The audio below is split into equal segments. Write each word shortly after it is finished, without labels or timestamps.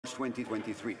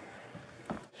2023.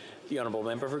 The honourable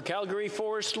member for Calgary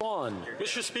Forest Lawn.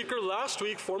 Mr. Speaker, last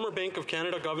week, former Bank of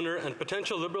Canada Governor and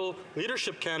potential Liberal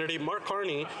leadership candidate Mark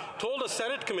Carney told a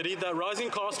Senate committee that rising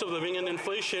cost of living and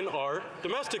inflation are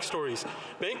domestic stories.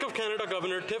 Bank of Canada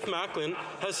Governor Tiff Macklin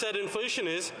has said inflation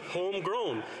is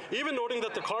homegrown, even noting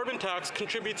that the carbon tax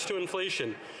contributes to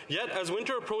inflation. Yet, as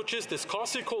winter approaches, this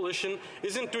costly coalition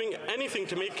isn't doing anything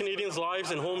to make Canadians'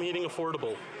 lives and home heating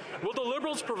affordable. Will the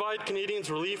Liberals provide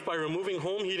Canadians relief by removing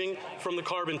home heating from the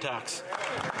carbon tax?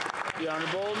 The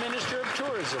Honourable Minister of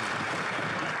Tourism.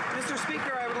 Mr.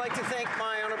 Speaker, I would like to thank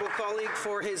my honourable colleague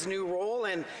for his new role,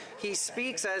 and he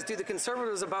speaks, as do the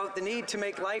Conservatives, about the need to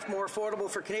make life more affordable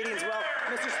for Canadians. Well,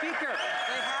 Mr. Speaker,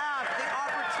 they have the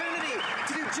opportunity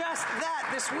to do just that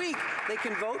this week. They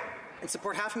can vote and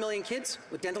support 500,000 kids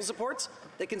with dental supports.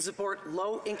 They can support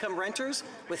low-income renters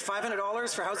with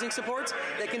 $500 for housing supports.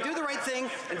 They can do the right thing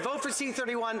and vote for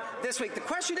C31 this week. The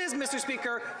question is, Mr.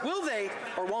 Speaker, will they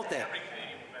or won't they?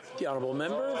 The honourable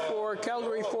member for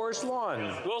Calgary Forest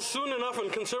Lawn. Well, soon enough,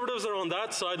 when Conservatives are on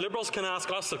that side, Liberals can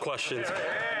ask us the questions.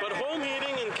 But home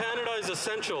heating in Canada is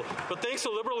essential. But thanks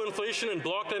to Liberal inflation and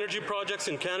blocked energy projects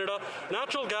in Canada,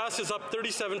 natural gas is up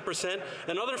 37%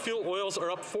 and other fuel oils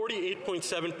are up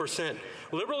 48.7%.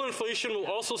 Liberal inflation will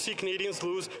also see Canadians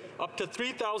lose up to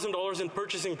 $3,000 in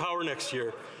purchasing power next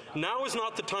year. Now is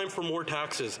not the time for more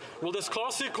taxes. Will this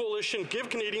costly coalition give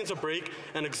Canadians a break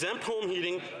and exempt home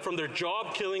heating from their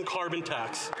job-killing carbon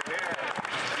tax?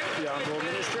 The Honourable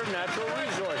Minister of Natural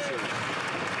Resources.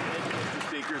 Mr.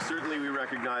 Speaker, certainly we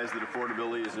recognize that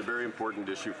affordability is a very important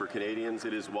issue for Canadians.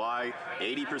 It is why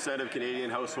 80% of Canadian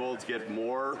households get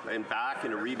more and back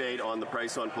in a rebate on the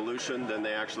price on pollution than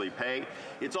they actually pay.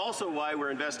 It's also why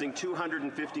we're investing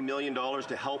 $250 million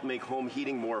to help make home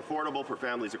heating more affordable for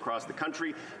families across the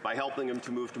country by helping them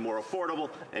to move to more affordable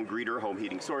and greener home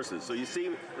heating sources. So you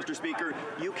see, Mr. Speaker,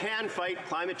 you can fight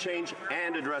climate change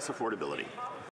and address affordability.